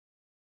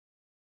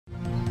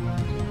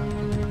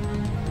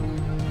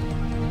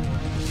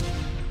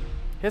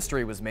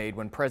History was made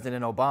when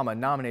President Obama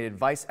nominated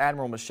Vice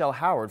Admiral Michelle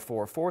Howard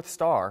for a 4th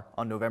star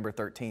on November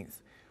 13th.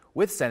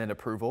 With Senate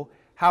approval,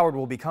 Howard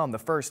will become the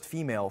first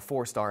female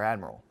 4-star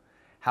admiral.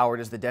 Howard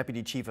is the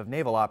Deputy Chief of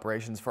Naval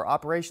Operations for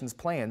Operations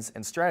Plans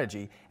and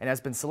Strategy and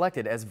has been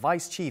selected as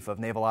Vice Chief of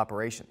Naval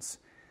Operations.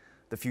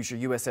 The future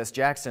USS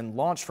Jackson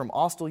launched from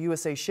Austell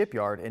USA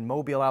Shipyard in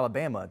Mobile,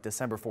 Alabama,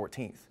 December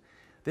 14th.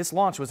 This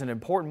launch was an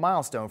important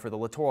milestone for the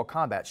Littoral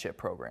Combat Ship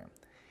program.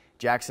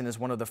 Jackson is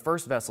one of the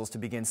first vessels to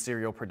begin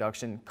serial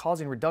production,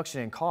 causing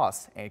reduction in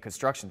costs and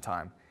construction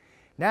time.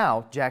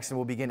 Now, Jackson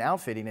will begin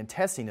outfitting and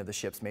testing of the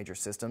ship's major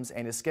systems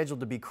and is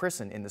scheduled to be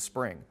christened in the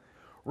spring.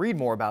 Read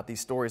more about these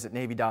stories at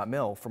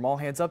Navy.mil. From All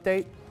Hands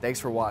Update, thanks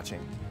for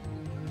watching.